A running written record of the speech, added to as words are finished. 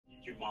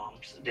your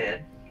mom's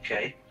dead,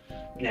 okay?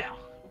 Now,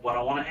 what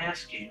I want to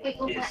ask you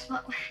is,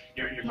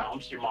 your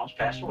mom's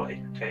passed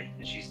away, okay?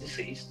 And she's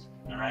deceased,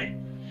 all right?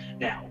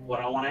 Now,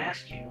 what I want to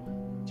ask you,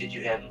 did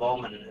you have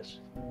involvement in this?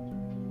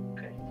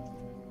 Okay.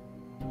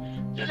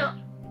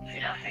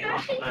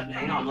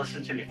 Hang on,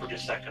 listen to me for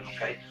just a second,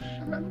 okay?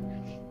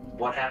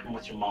 What happened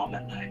with your mom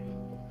that night?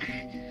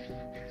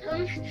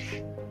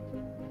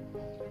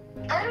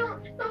 I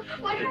don't know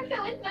what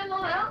happened with my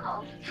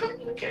mom.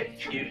 Okay,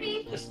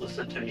 you just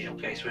listen to me,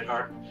 okay,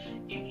 sweetheart?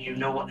 You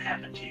know what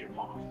happened to your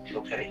mom,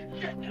 okay?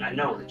 And I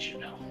know that you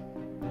know.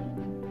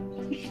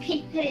 You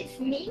think that it's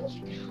me?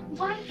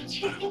 Why would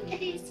you think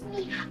that it's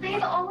me? I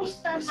have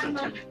always loved my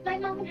mom. My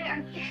mom and I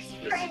are best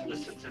friends.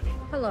 Listen to me.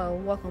 Hello,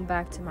 welcome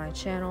back to my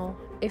channel.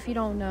 If you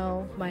don't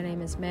know, my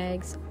name is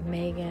Megs,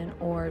 Megan,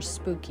 or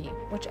Spooky,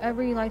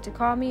 whichever you like to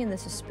call me, and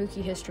this is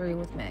Spooky History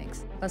with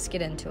Megs. Let's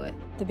get into it.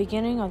 The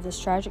beginning of this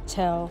tragic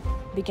tale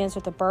begins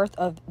with the birth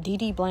of Dee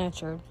Dee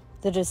Blanchard,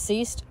 the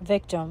deceased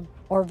victim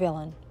or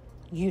villain.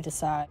 You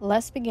decide.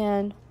 Let's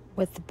begin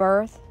with the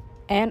birth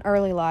and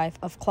early life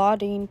of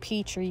Claudine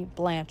Petrie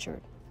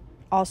Blanchard,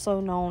 also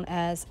known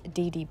as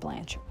Dee Dee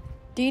Blanchard.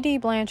 Dee Dee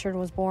Blanchard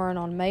was born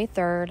on May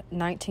 3rd,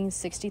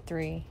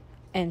 1963,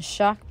 in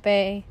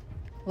Shakopee,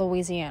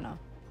 Louisiana,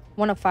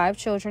 one of 5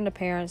 children to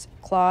parents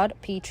Claude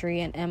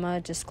Petrie and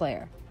Emma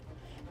Desclair.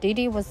 Dee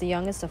Dee was the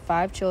youngest of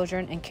 5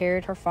 children and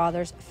carried her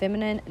father's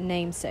feminine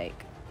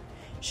namesake.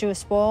 She was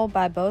spoiled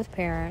by both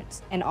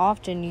parents and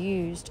often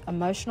used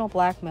emotional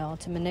blackmail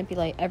to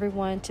manipulate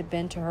everyone to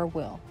bend to her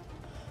will.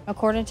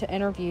 According to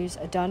interviews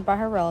done by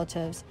her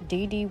relatives,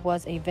 Dee Dee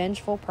was a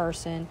vengeful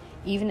person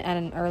even at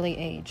an early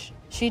age.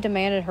 She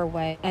demanded her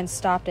way and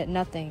stopped at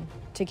nothing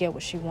to get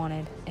what she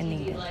wanted and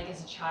needed. Dee Dee like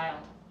as a child?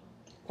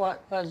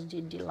 What was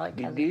Dee Dee like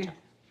Dee as a Dee? child?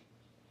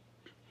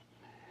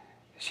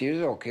 She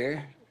was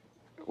okay.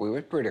 We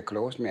were pretty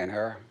close, me and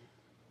her.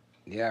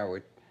 Yeah,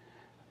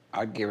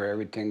 I'd give her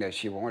everything that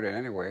she wanted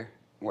anyway,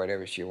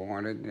 whatever she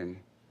wanted, and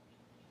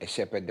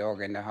except a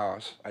dog in the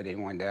house. I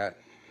didn't want that.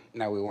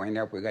 Now we wind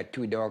up, we got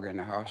 2 dogs in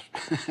the house.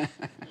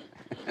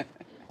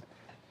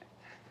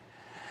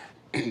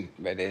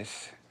 But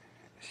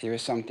she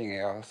was something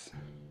else.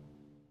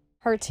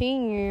 Her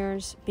teen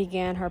years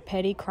began her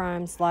petty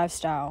crimes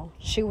lifestyle.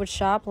 She would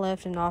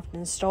shoplift and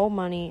often stole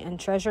money and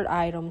treasured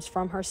items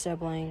from her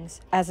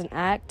siblings as an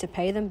act to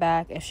pay them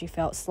back if she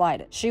felt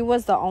slighted. She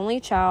was the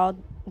only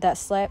child that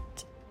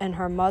slept in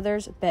her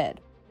mother's bed.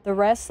 The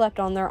rest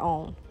slept on their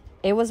own.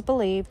 It was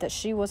believed that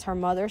she was her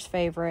mother's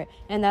favorite,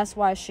 and that's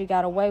why she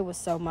got away with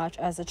so much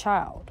as a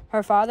child.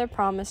 Her father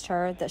promised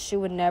her that she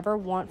would never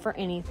want for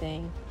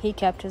anything. He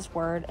kept his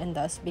word, and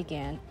thus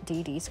began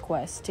Dee Dee's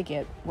quest to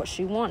get what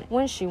she wanted,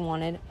 when she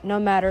wanted, no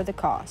matter the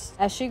cost.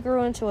 As she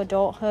grew into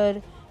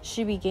adulthood,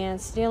 she began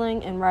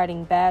stealing and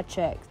writing bad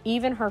checks.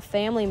 Even her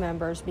family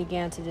members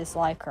began to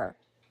dislike her.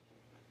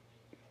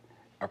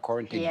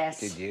 According to Yes.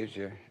 Dee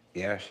Dee,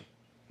 yes.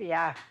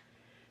 Yeah,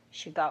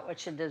 she got what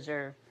she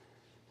deserved.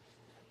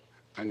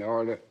 And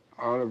all the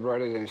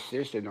brothers and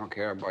sisters don't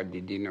care about Dee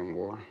Dee no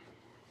more.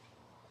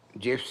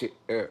 Gypsy,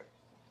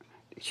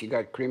 she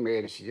got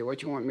cremated. She said,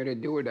 "What you want me to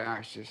do with the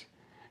ashes?"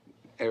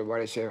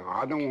 Everybody said,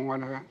 "I don't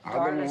want her. I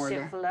don't want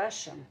her."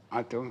 Flush them.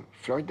 I told her,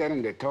 "Flush that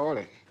in the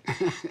toilet."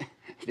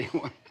 They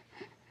want.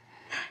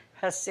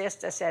 Her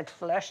sister said,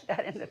 "Flush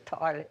that in the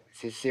toilet."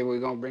 She said, "We're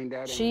gonna bring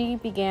that in." She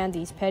began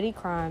these petty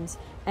crimes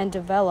and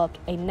developed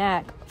a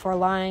knack for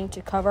lying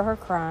to cover her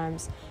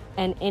crimes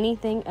and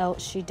anything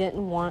else she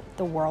didn't want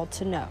the world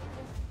to know.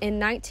 In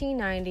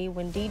 1990,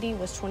 when Dee Dee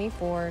was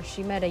 24,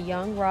 she met a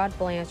young Rod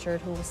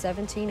Blanchard who was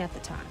 17 at the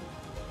time.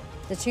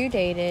 The two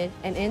dated,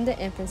 and in the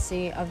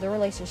infancy of the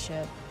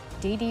relationship,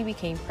 Dee Dee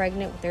became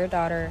pregnant with their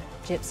daughter,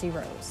 Gypsy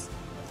Rose.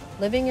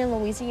 Living in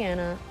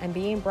Louisiana and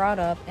being brought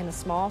up in a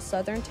small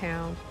southern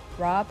town,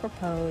 Rob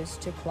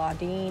proposed to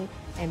Claudine,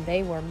 and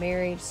they were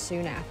married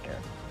soon after.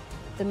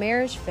 The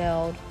marriage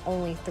failed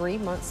only 3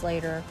 months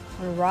later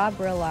when Rob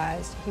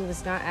realized he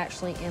was not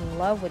actually in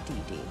love with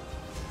Dee Dee.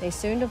 They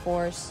soon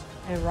divorced,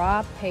 and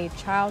Rob paid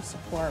child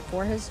support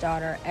for his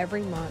daughter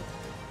every month,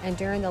 and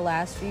during the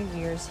last few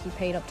years he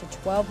paid up to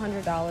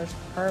 $1,200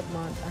 per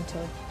month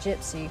until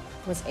Gypsy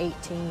was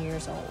 18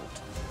 years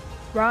old.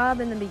 Rob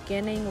in the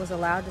beginning was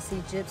allowed to see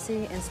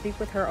Gypsy and speak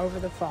with her over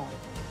the phone.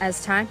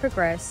 As time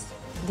progressed,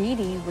 Dee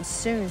Dee would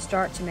soon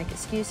start to make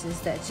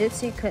excuses that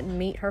Gypsy couldn't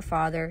meet her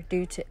father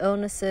due to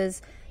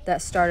illnesses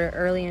that started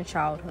early in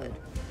childhood.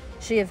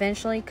 She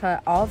eventually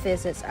cut all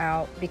visits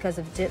out because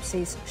of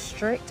Gypsy's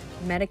strict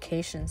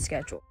medication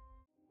schedule.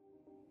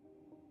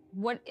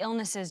 What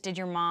illnesses did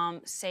your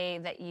mom say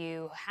that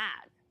you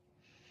had?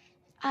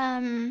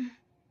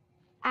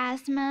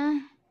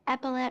 Asthma,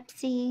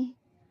 epilepsy,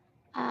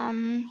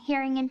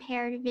 hearing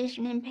impaired,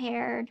 vision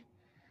impaired,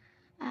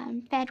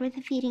 fed with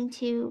a feeding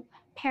tube,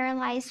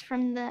 paralyzed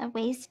from the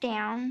waist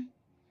down,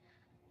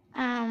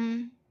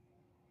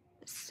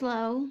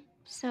 slow,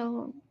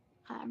 so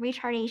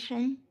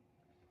retardation,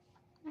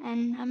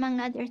 and among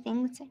other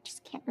things. I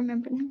just can't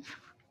remember them.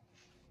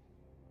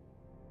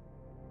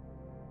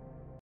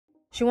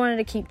 She wanted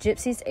to keep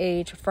Gypsy's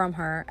age from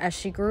her as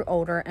she grew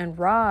older, and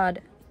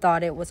Rod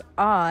thought it was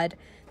odd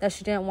that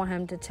she didn't want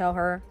him to tell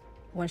her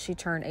when she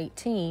turned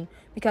 18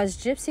 because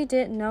Gypsy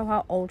didn't know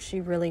how old she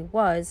really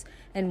was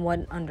and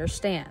wouldn't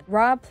understand.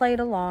 Rod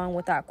played along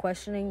without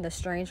questioning the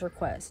strange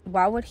request.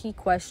 Why would he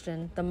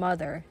question the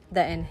mother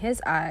that, in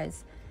his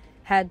eyes,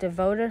 had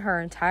devoted her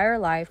entire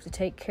life to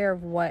take care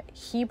of what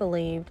he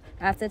believed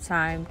at the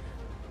time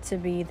to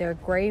be their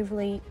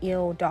gravely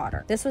ill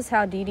daughter? This was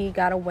how Dee Dee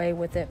got away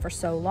with it for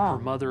so long.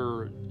 Her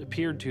mother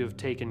appeared to have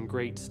taken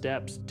great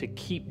steps to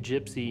keep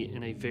Gypsy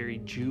in a very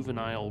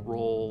juvenile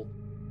role,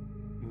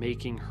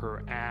 making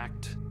her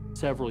act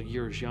several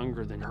years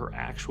younger than her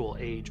actual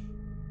age.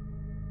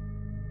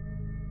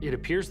 It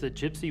appears that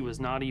Gypsy was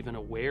not even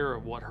aware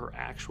of what her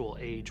actual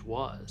age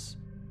was.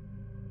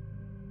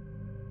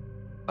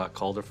 I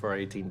called her for her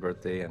 18th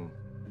birthday, and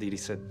Dee Dee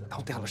said,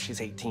 "Don't tell her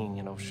she's 18,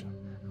 you know."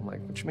 I'm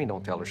like, "What you mean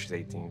don't tell her she's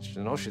 18? She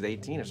knows she's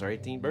 18, it's her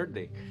 18th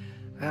birthday."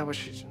 But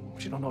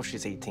she don't know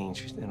she's 18,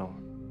 she's, you know.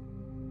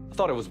 I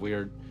thought it was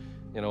weird,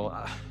 you know.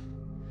 I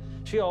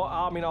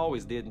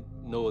always did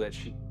know that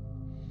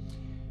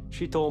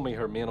she told me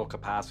her mental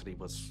capacity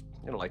was,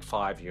 you know, like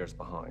 5 years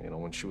behind, you know,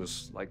 when she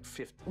was like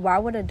 50. Why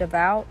would a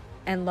devout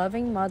and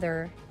loving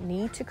mother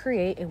need to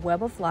create a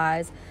web of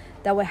lies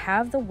that would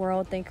have the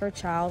world think her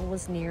child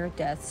was near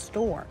death's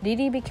door? Dee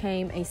Dee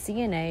became a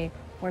CNA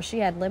where she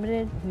had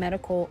limited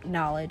medical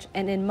knowledge,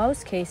 and in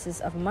most cases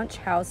of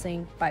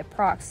Munchausen by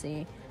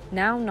proxy,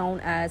 now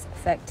known as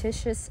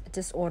factitious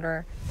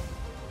disorder,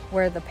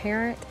 where the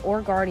parent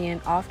or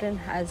guardian often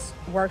has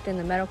worked in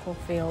the medical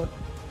field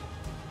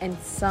in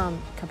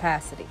some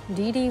capacity.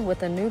 Dee Dee,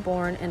 with a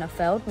newborn in a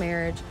failed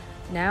marriage,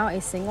 now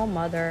a single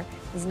mother,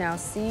 is now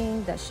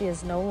seeing that she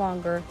is no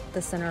longer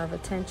the center of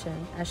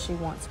attention as she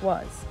once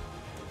was.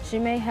 She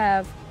may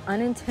have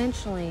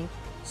unintentionally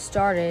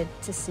started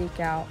to seek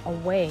out a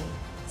way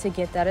to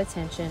get that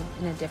attention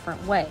in a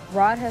different way.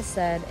 Rod has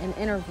said in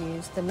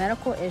interviews the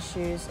medical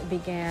issues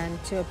began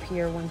to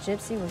appear when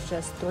Gypsy was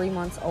just 3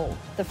 months old.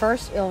 The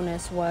first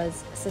illness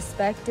was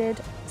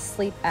suspected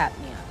sleep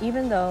apnea.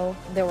 Even though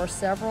there were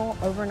several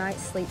overnight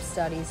sleep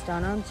studies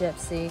done on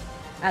Gypsy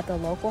at the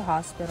local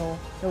hospital,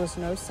 there was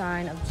no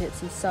sign of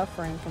Gypsy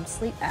suffering from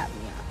sleep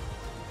apnea.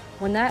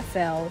 When that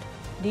failed,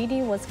 Dee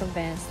Dee was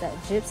convinced that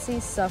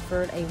Gypsy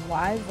suffered a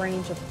wide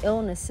range of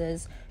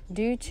illnesses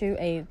due to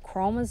a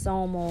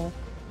chromosomal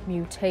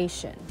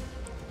mutation.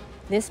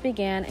 This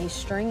began a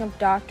string of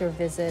doctor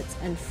visits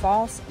and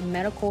false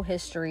medical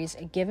histories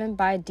given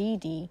by Dee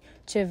Dee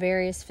to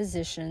various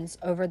physicians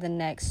over the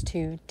next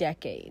 2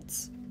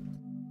 decades.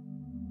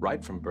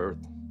 Right from birth,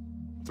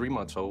 3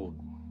 months old,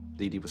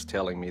 Dee Dee was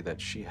telling me that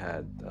she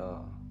had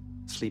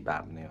sleep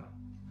apnea,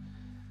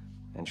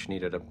 and she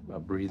needed a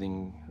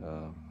breathing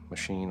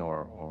machine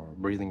or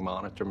breathing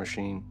monitor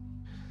machine,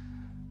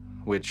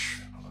 which,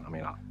 I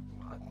mean,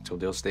 till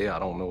this day, I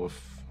don't know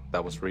if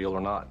that was real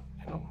or not.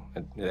 You know,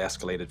 it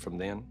escalated from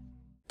then.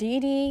 Dee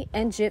Dee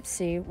and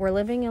Gypsy were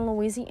living in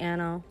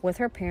Louisiana with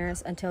her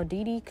parents until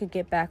Dee Dee could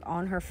get back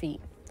on her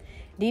feet.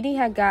 Dee Dee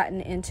had gotten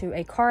into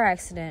a car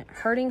accident,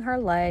 hurting her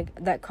leg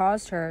that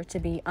caused her to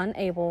be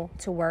unable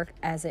to work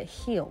as it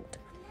healed.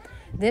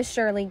 This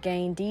surely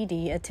gained Dee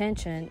Dee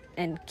attention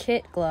and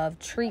kid glove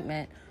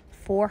treatment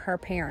for her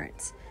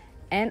parents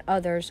and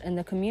others in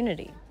the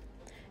community.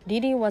 Dee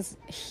Dee was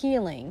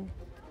healing,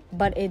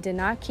 but it did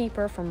not keep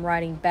her from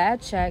writing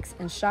bad checks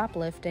and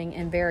shoplifting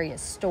in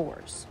various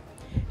stores.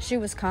 She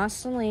was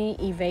constantly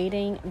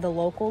evading the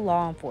local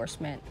law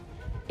enforcement.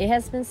 It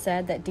has been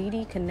said that Dee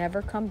Dee could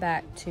never come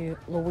back to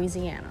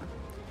Louisiana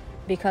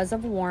because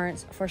of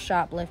warrants for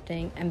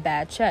shoplifting and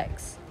bad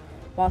checks.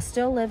 While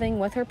still living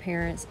with her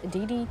parents,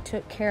 Dee Dee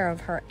took care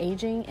of her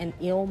aging and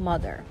ill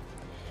mother.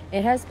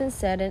 It has been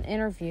said in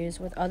interviews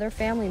with other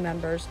family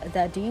members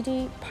that Dee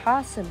Dee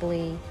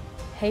possibly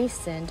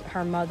hastened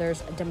her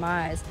mother's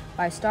demise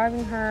by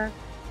starving her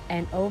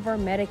and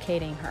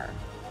over-medicating her.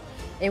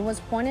 It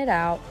was pointed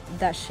out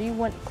that she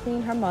wouldn't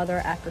clean her mother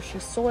after she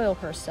soiled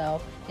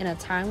herself in a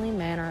timely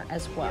manner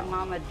as well. Your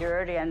mama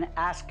dirty and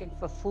asking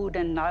for food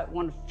and not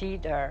want to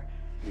feed her.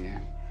 Yeah.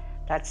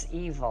 That's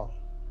evil.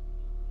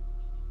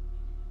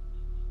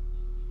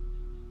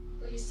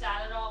 Were you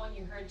sad at all when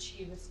you heard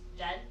she was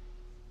dead?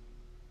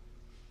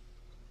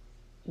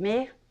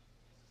 Me?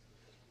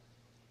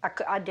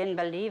 I didn't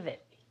believe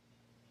it.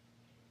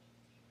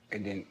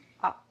 It didn't.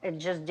 It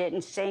just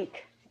didn't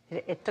sink.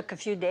 It took a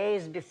few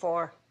days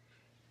before,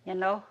 you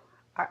know,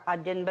 I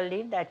didn't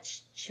believe that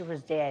she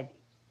was dead.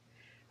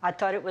 I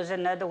thought it was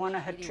another one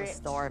of her Dee Dee was trips.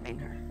 starving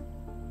her.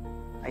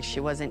 Like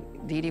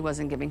Dee Dee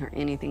wasn't giving her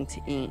anything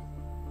to eat.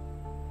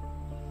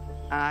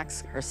 I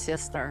asked her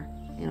sister,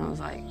 you know, I was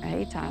like, I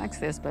hate to ask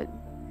this, but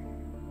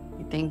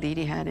you think Dee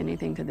Dee had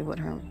anything to do with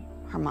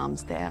her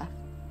mom's death?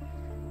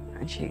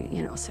 And she,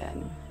 you know, said,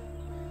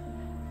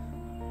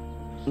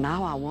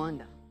 now I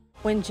wonder.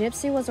 When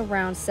Gypsy was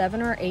around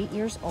 7 or 8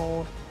 years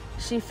old,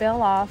 she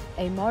fell off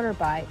a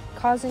motorbike,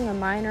 causing a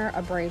minor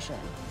abrasion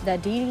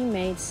that Dee Dee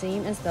made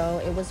seem as though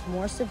it was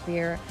more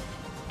severe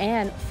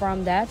And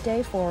from that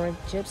day forward,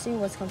 Gypsy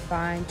was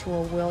confined to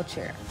a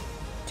wheelchair.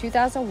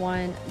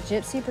 2001,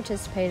 Gypsy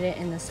participated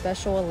in the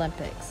Special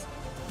Olympics.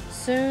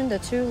 Soon, the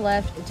two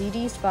left Dee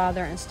Dee's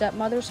father and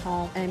stepmother's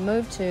home and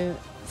moved to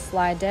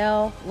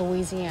Slidell,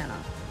 Louisiana,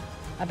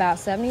 about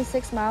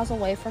 76 miles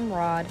away from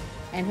Rod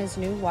and his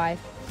new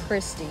wife,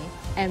 Christy,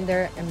 and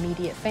their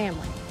immediate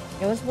family.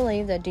 It was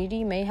believed that Dee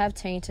Dee may have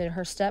tainted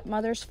her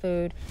stepmother's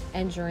food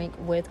and drink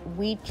with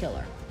weed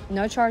killer.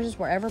 No charges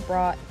were ever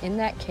brought in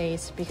that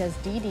case because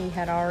Dee Dee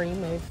had already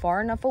moved far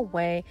enough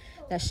away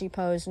that she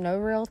posed no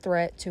real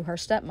threat to her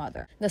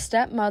stepmother. The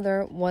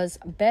stepmother was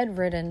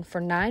bedridden for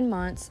 9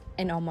 months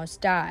and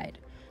almost died.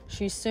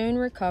 She soon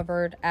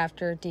recovered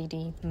after Dee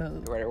Dee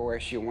moved. Wherever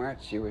she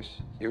went, she was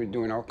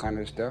doing all kinds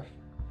of stuff.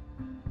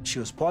 She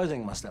was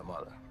poisoning my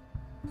stepmother.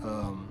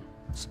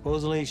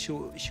 Supposedly she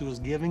was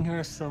giving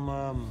her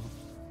some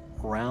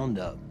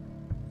Roundup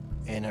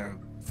in her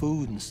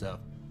food and stuff.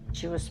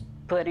 She was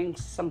putting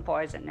some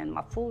poison in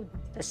my food,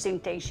 the same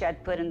thing she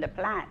had put in the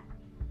plant.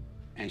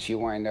 And she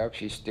wound up,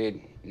 she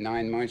stayed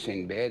 9 months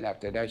in bed.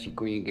 After that, she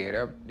couldn't get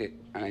up.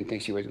 I didn't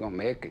think she was gonna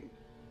make it.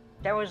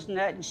 There was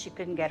nothing she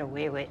couldn't get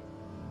away with.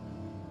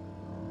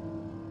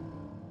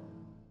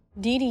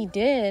 Dee Dee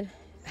did,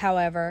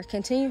 however,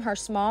 continue her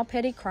small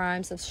petty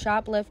crimes of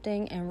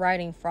shoplifting and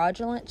writing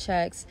fraudulent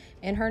checks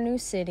in her new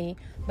city,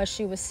 but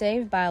she was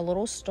saved by a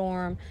little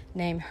storm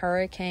named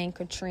Hurricane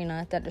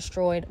Katrina that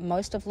destroyed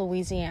most of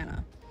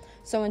Louisiana.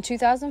 So in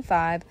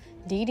 2005,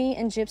 Dee Dee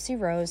and Gypsy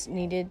Rose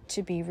needed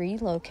to be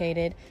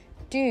relocated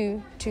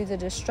due to the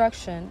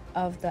destruction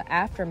of the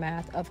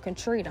aftermath of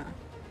Katrina.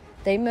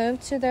 They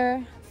moved to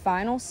their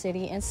final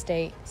city and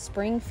state,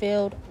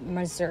 Springfield,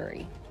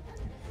 Missouri.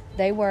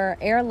 They were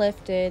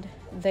airlifted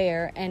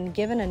there and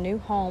given a new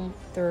home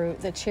through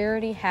the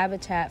charity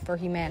Habitat for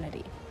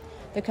Humanity.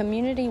 The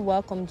community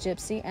welcomed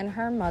Gypsy and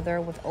her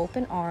mother with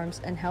open arms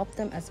and helped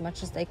them as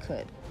much as they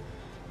could.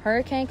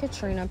 Hurricane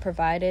Katrina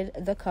provided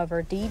the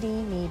cover Dee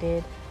Dee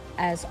needed,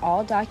 as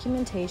all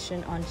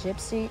documentation on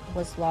Gypsy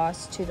was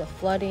lost to the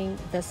flooding.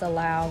 This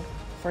allowed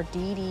for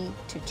Dee Dee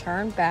to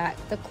turn back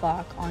the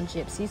clock on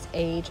Gypsy's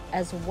age,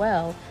 as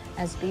well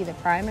as be the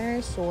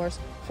primary source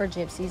for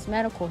Gypsy's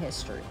medical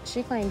history.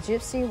 She claimed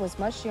Gypsy was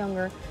much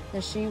younger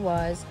than she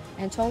was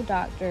and told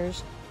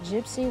doctors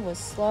Gypsy was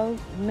slow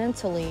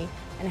mentally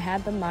and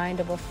had the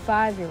mind of a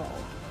 5-year-old.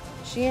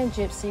 She and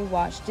Gypsy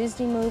watched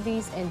Disney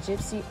movies, and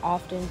Gypsy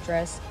often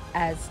dressed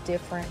as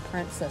different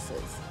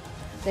princesses.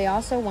 They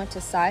also went to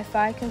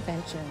sci-fi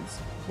conventions.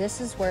 This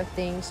is where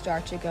things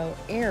start to go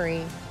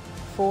airy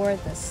for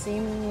the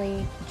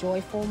seemingly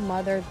joyful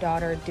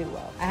mother-daughter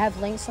duo. I have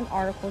linked some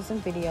articles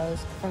and videos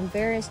from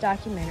various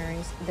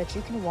documentaries that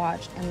you can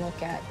watch and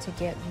look at to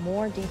get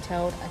more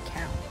detailed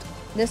account.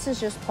 This is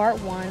just part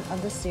 1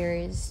 of the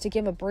series to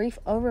give a brief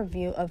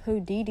overview of who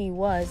Dee Dee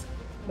was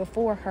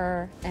before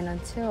her and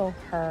until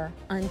her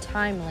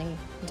untimely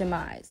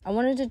demise. I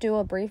wanted to do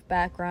a brief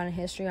background and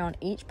history on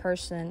each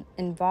person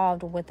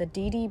involved with the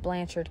Dee Dee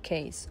Blanchard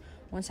case.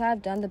 Once I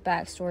have done the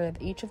backstory of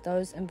each of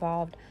those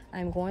involved, I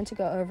am going to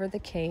go over the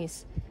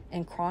case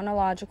in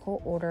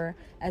chronological order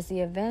as the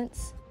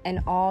events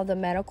and all the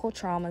medical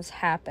traumas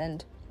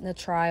happened, the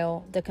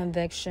trial, the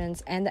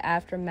convictions, and the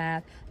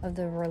aftermath of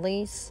the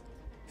release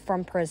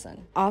from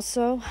prison.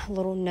 Also, a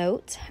little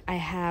note, I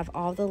have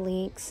all the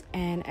links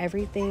and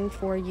everything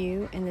for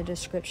you in the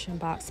description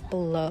box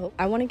below.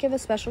 I want to give a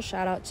special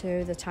shout out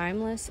to the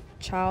Timeless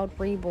Child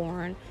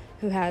Reborn,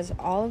 who has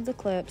all of the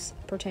clips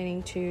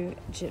pertaining to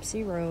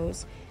Gypsy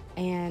Rose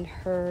and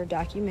her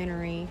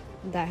documentary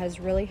that has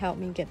really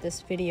helped me get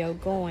this video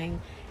going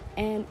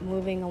and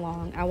moving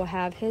along. I will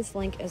have his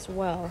link as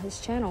well, his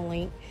channel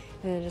link,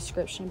 in the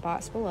description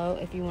box below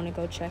if you want to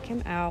go check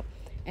him out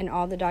and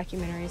all the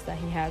documentaries that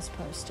he has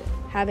posted.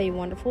 Have a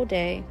wonderful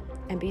day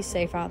and be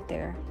safe out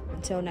there.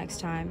 Until next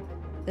time,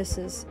 this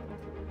is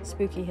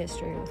Spooky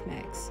History with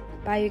Megs.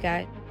 Bye, you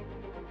guys.